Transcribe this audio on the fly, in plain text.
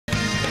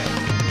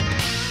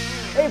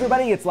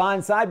everybody, it's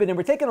Lon.TV, and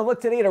we're taking a look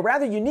today at a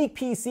rather unique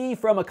PC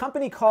from a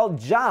company called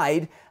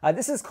Jide.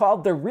 This is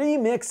called the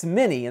Remix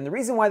Mini, and the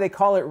reason why they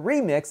call it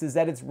Remix is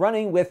that it's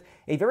running with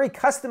a very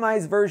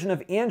customized version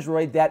of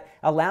Android that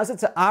allows it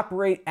to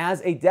operate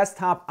as a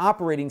desktop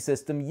operating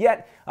system,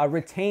 yet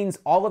retains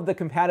all of the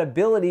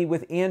compatibility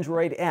with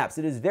Android apps.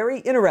 It is very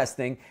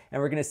interesting,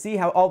 and we're going to see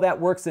how all that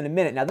works in a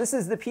minute. Now, this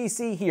is the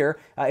PC here.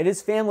 It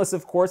is fanless,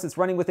 of course. It's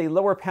running with a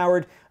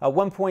lower-powered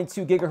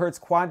 1.2 gigahertz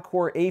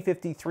quad-core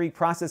A53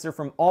 processor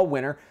from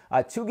Allwinner,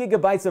 2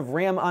 gigabytes of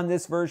RAM on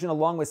this version,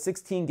 along with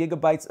 16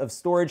 gigabytes of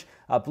storage.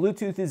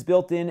 Bluetooth is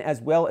built in,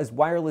 as well as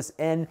wireless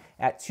N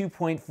at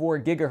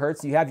 2.4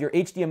 gigahertz. You have your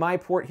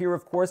HDMI port here,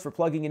 of course, for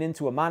plugging it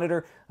into a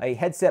monitor, a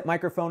headset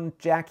microphone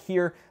jack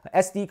here, a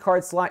SD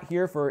card slot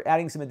here for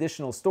adding some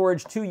additional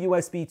storage, 2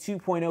 USB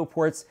 2.0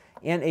 ports,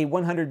 and a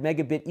 100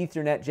 megabit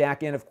Ethernet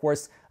jack, and of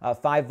course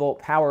 5-volt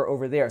power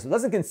over there. So it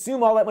doesn't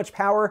consume all that much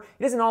power.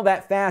 It isn't all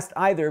that fast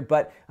either,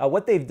 but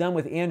what they've done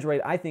with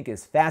Android I think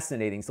is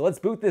fascinating. So let's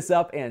boot this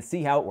up and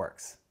see how it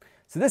works.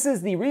 So this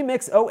is the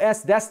Remix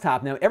OS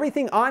desktop. Now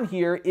everything on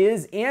here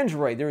is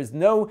Android. There is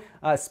no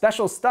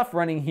special stuff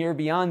running here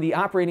beyond the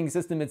operating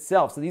system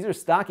itself. So these are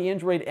stock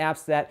Android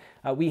apps that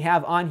we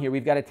have on here.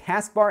 We've got a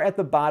taskbar at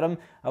the bottom.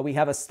 We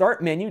have a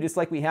start menu, just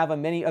like we have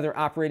on many other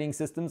operating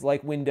systems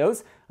like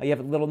Windows. You have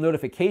a little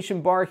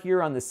notification bar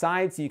here on the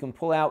side, so you can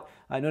pull out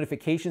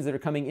notifications that are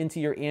coming into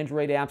your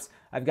Android apps.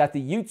 I've got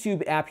the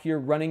YouTube app here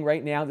running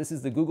right now. This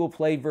is the Google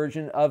Play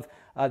version of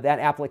that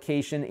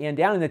application. And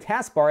down in the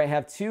taskbar, I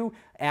have 2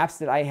 apps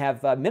that I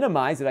have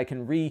minimized that I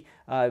can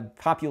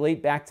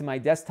repopulate back to my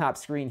desktop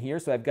screen here.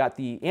 So I've got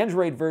the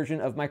Android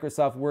version of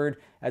Microsoft Word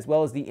as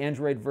well as the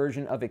Android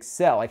version of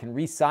Excel. I can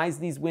resize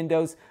these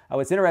windows.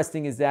 What's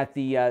interesting is that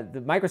the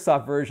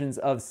Microsoft versions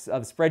of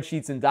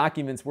spreadsheets and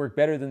documents work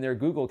better than their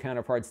Google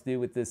counterparts do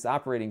with this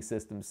operating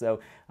system. So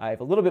I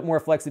have a little bit more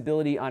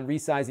flexibility on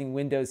resizing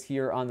windows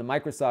here on the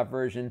Microsoft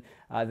version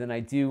than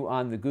I do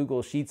on the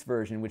Google Sheets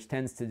version, which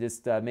tends to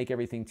just make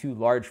everything too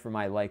large for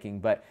my liking.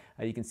 But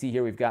you can see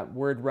here we've got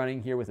Word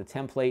running here with a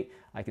template.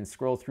 I can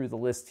scroll through the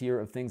list here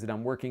of things that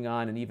I'm working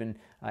on and even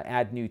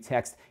add new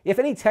text. If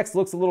any text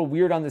looks a little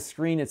weird on the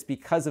screen, it's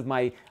because of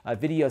my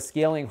video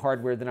scaling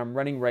hardware that I'm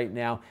running right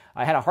now.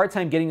 I had a hard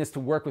time getting this to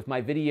work with my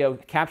video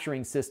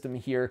capturing system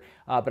here,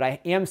 but I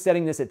am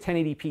setting this at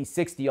 1080p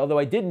 60, although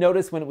I did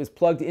notice when it was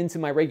plugged into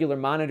my regular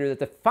monitor that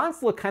the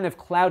fonts look kind of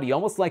cloudy,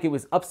 almost like it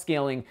was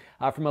upscaling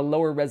from a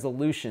lower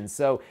resolution.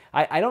 So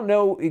I don't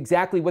know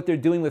exactly what they're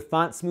doing with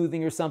font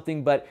smoothing or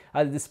something, but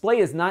the display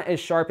is not as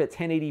sharp at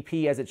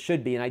 1080p as it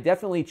should be, and I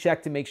definitely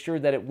checked to make sure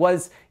that it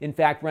was in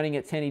fact running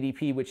at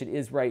 1080p, which it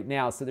is right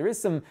now. So there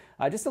is some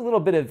just a little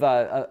bit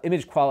of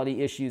image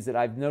quality issues that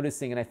I'm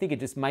noticing, and I think it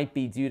just might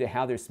be due to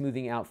how they're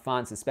smoothing out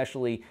fonts,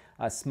 especially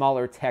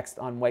smaller text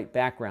on white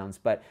backgrounds.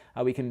 But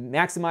we can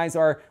maximize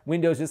our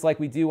windows just like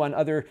we do on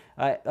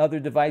other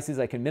devices.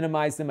 I can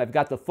minimize them. I've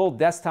got the full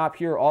desktop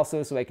here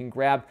also, so I can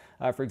grab,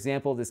 for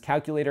example, this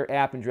calculator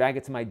app and drag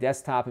it to my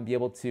desktop and be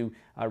able to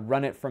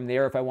run it from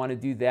there if I want to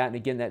do that. And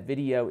again, that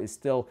video is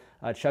still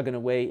chugging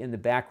away in the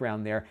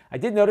background there. I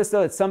did notice,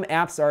 though, that some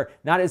apps are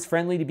not as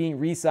friendly to being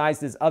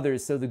resized as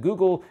others. So the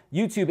Google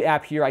YouTube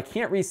app here, I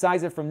can't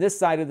resize it from this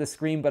side of the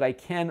screen, but I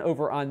can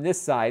over on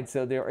this side.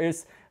 So there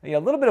is a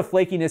little bit of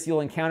flakiness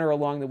you'll encounter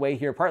along the way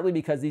here, partly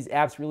because these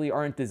apps really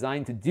aren't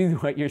designed to do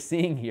what you're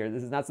seeing here.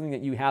 This is not something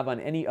that you have on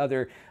any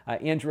other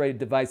Android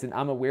device that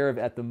I'm aware of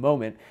at the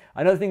moment.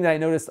 Another thing that I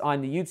noticed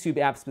on the YouTube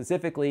app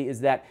specifically is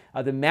that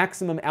the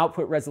maximum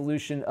output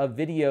resolution of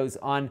videos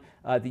on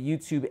the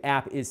YouTube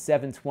app is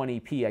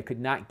 720p. I could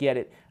not get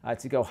it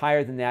to go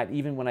higher than that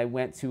even when I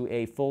went to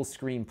a full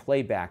screen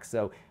playback.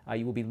 So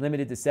you will be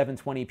limited to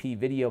 720p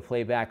video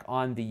playback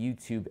on the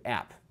YouTube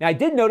app. Now, I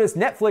did notice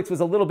Netflix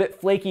was a little bit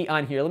flaky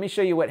on here. Let me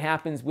show you what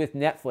happens with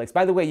Netflix.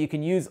 By the way, you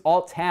can use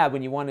Alt-Tab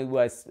when you want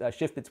to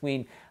shift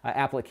between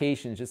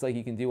applications, just like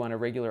you can do on a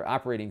regular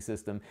operating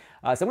system.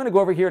 So I'm going to go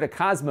over here to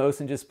Cosmos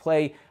and just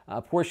play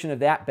a portion of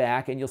that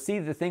back, and you'll see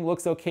the thing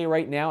looks okay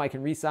right now. I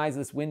can resize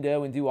this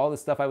window and do all the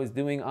stuff I was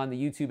doing on the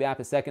YouTube app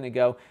a second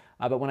ago.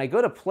 But when I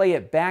go to play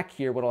it back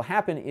here, what will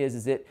happen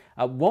is it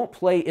won't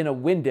play in a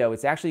window.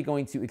 It's actually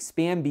going to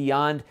expand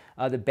beyond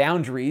the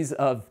boundaries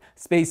of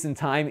space and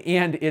time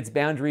and its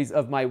boundaries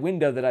of my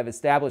window that I've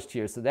established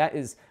here. So that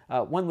is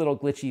one little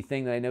glitchy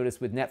thing that I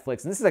noticed with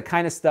Netflix. And this is the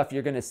kind of stuff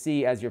you're going to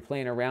see as you're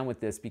playing around with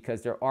this,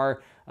 because there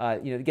are,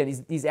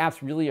 again, these apps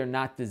really are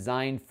not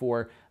designed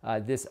for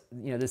this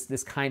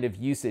kind of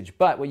usage.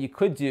 But what you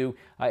could do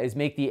is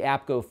make the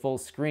app go full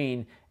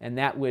screen, and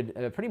that would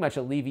pretty much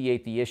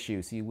alleviate the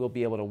issue. So you will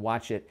be able to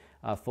watch it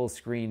full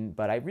screen,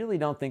 but I really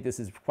don't think this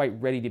is quite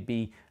ready to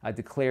be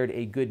declared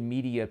a good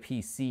media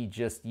PC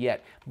just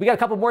yet. We got a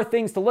couple more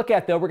things to look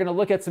at, though. We're going to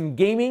look at some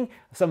gaming,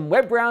 some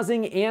web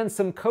browsing, and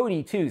some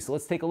Kodi too. So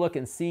let's take a look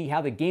and see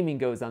how the gaming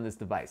goes on this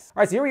device.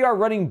 All right, so here we are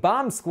running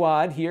Bomb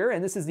Squad here,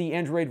 and this is the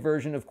Android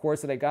version, of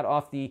course, that I got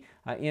off the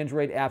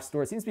Android App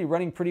Store. It seems to be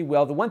running pretty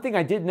well. The one thing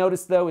I did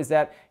notice, though, is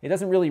that it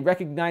doesn't really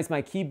recognize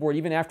my keyboard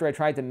even after I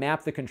tried to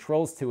map the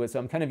controls to it. So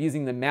I'm kind of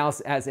using the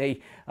mouse as a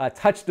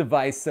touch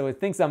device, so it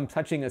thinks I'm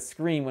touching a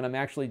screen when I'm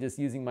actually just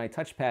using my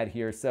touchpad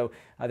here. So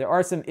there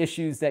are some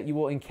issues that you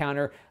will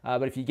encounter,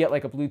 but if you get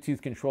like a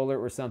Bluetooth controller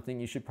or something,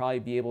 you should probably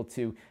be able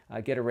to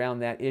get around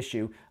that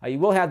issue. You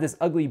will have this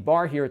ugly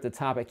bar here at the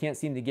top. I can't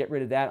seem to get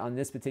rid of that on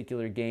this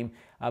particular game,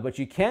 but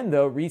you can,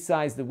 though,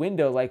 resize the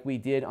window like we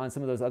did on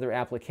some of those other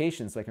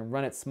applications. So I can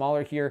run it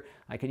smaller here.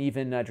 I can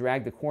even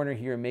drag the corner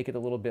here and make it a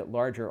little bit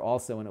larger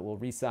also, and it will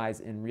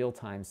resize in real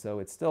time. So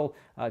it still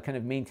kind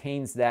of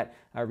maintains that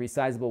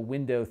resizable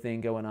window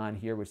thing going on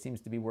here, which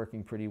seems to be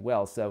working pretty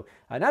well. So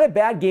not a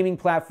bad gaming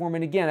platform.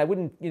 And again, I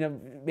wouldn't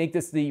make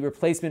this the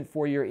replacement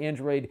for your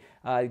Android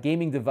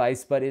gaming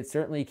device, but it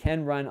certainly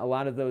can run a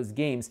lot of those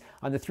games.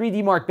 On the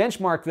 3D Mark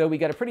benchmark, though, we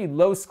got a pretty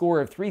low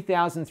score of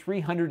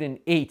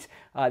 3,308.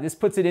 This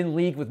puts it in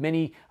league with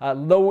many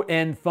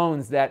low-end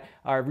phones that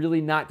are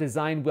really not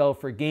designed well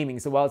for gaming.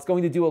 So while it's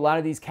going to do a lot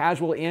of these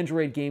casual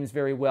Android games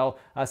very well,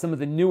 some of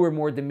the newer,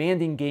 more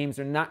demanding games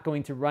are not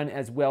going to run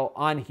as well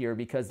on here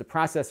because the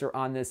processor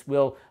on this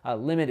will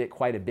limit it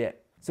quite a bit.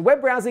 So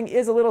web browsing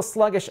is a little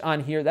sluggish on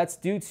here. That's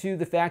due to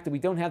the fact that we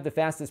don't have the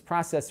fastest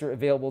processor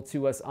available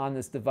to us on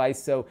this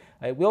device. So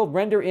it will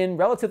render in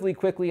relatively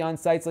quickly on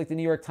sites like the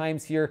New York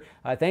Times here.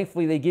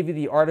 Thankfully, they give you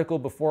the article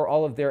before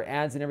all of their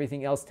ads and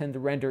everything else tend to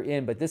render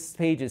in. But this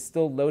page is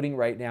still loading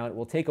right now. It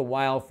will take a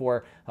while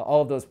for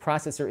all of those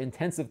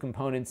processor-intensive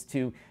components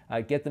to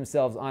get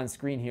themselves on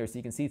screen here. So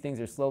you can see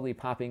things are slowly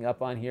popping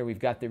up on here. We've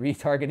got the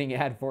retargeting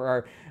ad for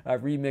our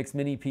Remix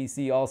Mini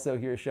PC also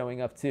here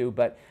showing up too.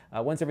 But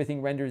once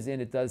everything renders in,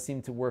 it does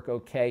seem to work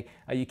okay.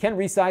 You can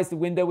resize the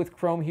window with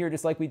Chrome here,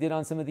 just like we did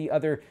on some of the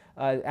other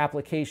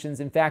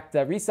applications. In fact,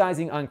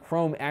 resizing on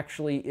Chrome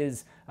actually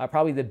is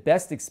probably the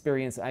best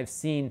experience I've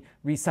seen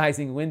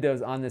resizing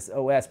windows on this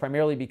OS,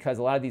 primarily because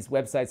a lot of these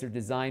websites are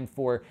designed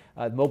for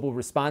mobile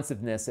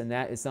responsiveness, and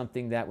that is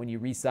something that when you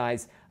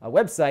resize a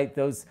website,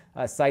 those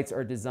sites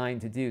are designed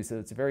to do. So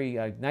it's a very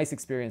nice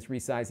experience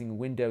resizing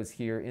windows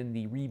here in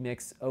the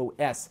Remix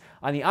OS.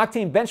 On the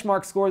Octane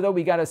benchmark score, though,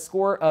 we got a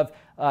score of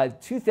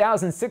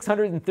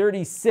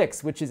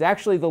 2,636, which is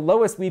actually the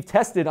lowest we've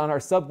tested on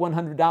our sub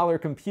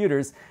 $100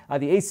 computers.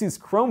 The Asus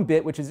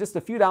Chromebit, which is just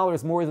a few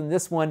dollars more than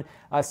this one,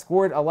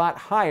 scored a lot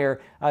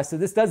higher. So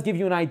this does give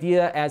you an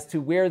idea as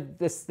to where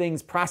this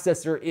thing's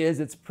processor is.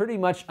 It's pretty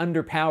much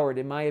underpowered,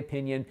 in my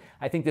opinion.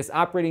 I think this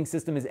operating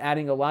system is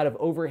adding a lot of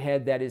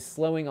overhead that is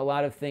slowing a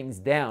lot of things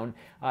down.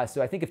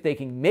 So I think if they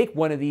can make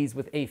one of these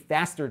with a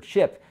faster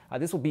chip,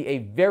 this will be a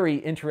very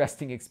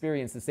interesting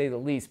experience, to say the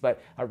least.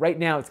 But right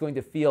now, it's going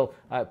to feel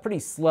pretty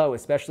slow,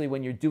 especially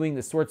when you're doing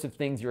the sorts of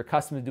things you're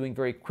accustomed to doing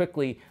very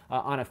quickly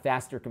on a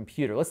faster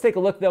computer. Let's take a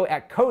look, though,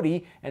 at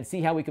Kodi and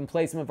see how we can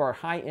play some of our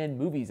high-end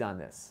movies on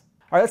this.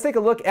 All right, let's take a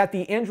look at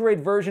the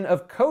Android version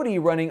of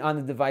Kodi running on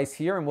the device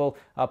here, and we'll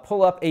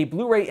pull up a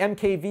Blu-ray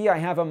MKV I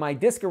have on my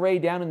disk array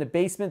down in the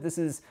basement. This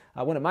is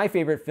one of my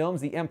favorite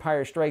films, The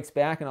Empire Strikes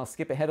Back, and I'll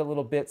skip ahead a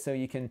little bit so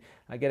you can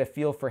get a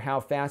feel for how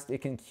fast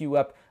it can queue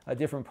up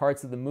different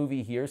parts of the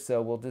movie here.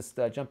 So we'll just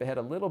jump ahead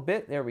a little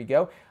bit. There we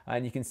go.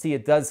 And you can see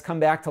it does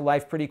come back to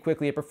life pretty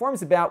quickly. It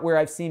performs about where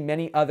I've seen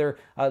many other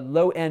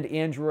low-end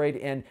Android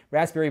and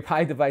Raspberry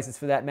Pi devices,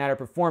 for that matter,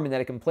 perform, in that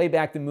it can play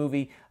back the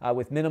movie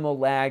with minimal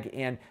lag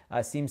and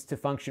seems to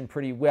function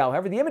pretty well.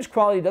 However, the image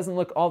quality doesn't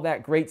look all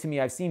that great to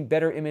me. I've seen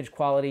better image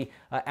quality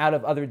out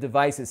of other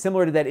devices,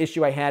 similar to that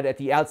issue I had at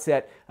the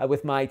outset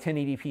with my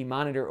 1080p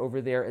monitor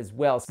over there as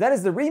well. So that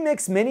is the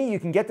Remix Mini. You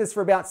can get this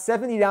for about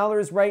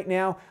 $70 right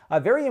now. A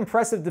very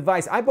impressive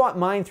device. I bought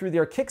mine through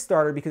their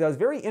Kickstarter because I was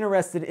very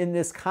interested in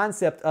this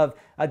concept of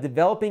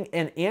developing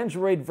an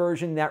Android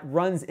version that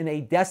runs in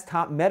a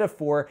desktop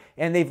metaphor,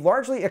 and they've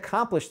largely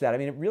accomplished that. I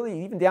mean, it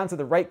really, even down to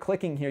the right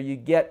clicking here, you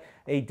get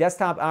a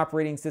desktop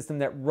operating system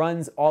that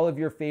runs all of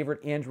your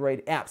favorite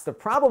Android apps. The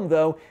problem,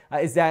 though,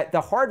 is that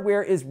the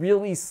hardware is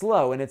really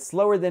slow, and it's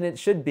slower than it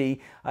should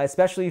be,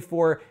 especially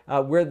for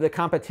where the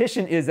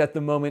competition is at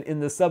the moment in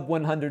the sub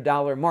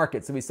 $100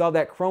 market. So we saw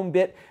that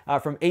Chromebit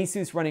from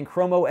Asus running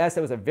ChromeOS.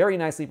 That was a very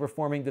nicely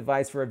performing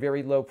device for a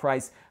very low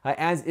price,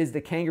 as is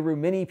the Kangaroo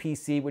Mini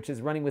PC, which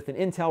is running with an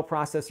Intel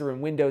processor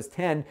and Windows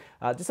 10.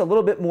 Just a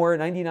little bit more,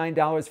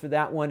 $99 for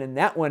that one, and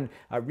that one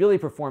really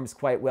performs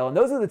quite well. And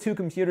those are the two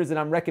computers that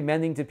I'm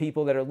recommending to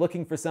people that are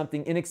looking for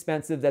something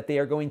inexpensive that they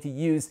are going to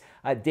use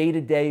day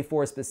to day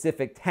for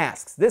specific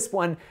tasks. This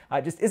one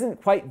just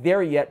isn't quite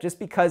there yet, just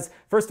because,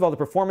 first of all, the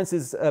performance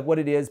is what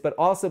it is, but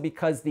also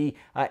because the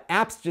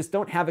apps just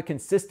don't have a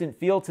consistent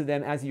feel to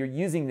them as you're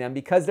using them,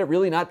 because they're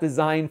really not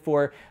designed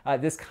for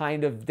this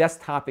kind of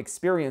desktop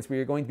experience where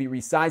you're going to be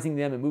resizing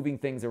them and moving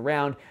things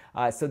around.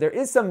 So there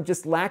is some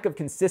just lack of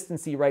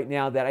consistency right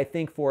now that I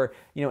think for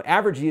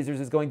average users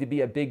is going to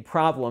be a big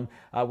problem,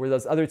 where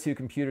those other two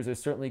computers are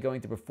certainly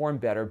going to perform perform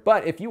better.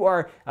 But if you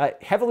are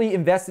heavily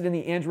invested in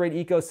the Android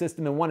ecosystem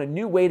and want a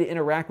new way to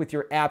interact with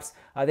your apps,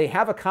 they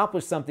have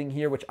accomplished something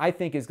here which I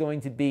think is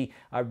going to be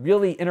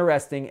really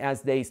interesting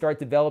as they start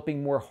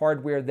developing more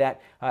hardware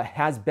that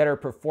has better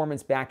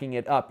performance backing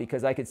it up,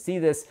 because I could see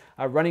this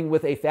running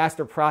with a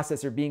faster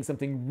processor being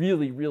something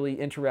really, really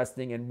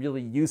interesting and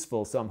really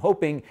useful. So I'm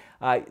hoping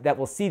that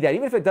we'll see that.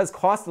 Even if it does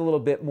cost a little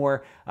bit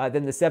more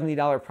than the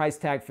 $70 price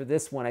tag for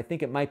this one, I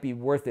think it might be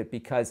worth it,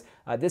 because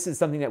this is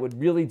something that would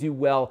really do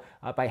well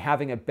by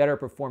having a better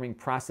performing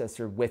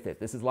processor with it.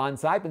 This is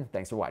Lon.TV, and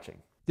thanks for watching.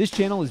 This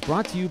channel is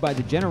brought to you by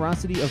the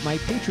generosity of my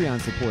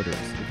Patreon supporters.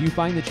 If you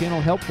find the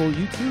channel helpful,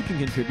 you too can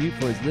contribute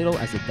for as little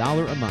as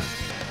 $1 a month.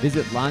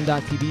 Visit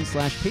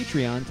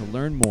Lon.TV/Patreon to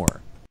learn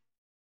more.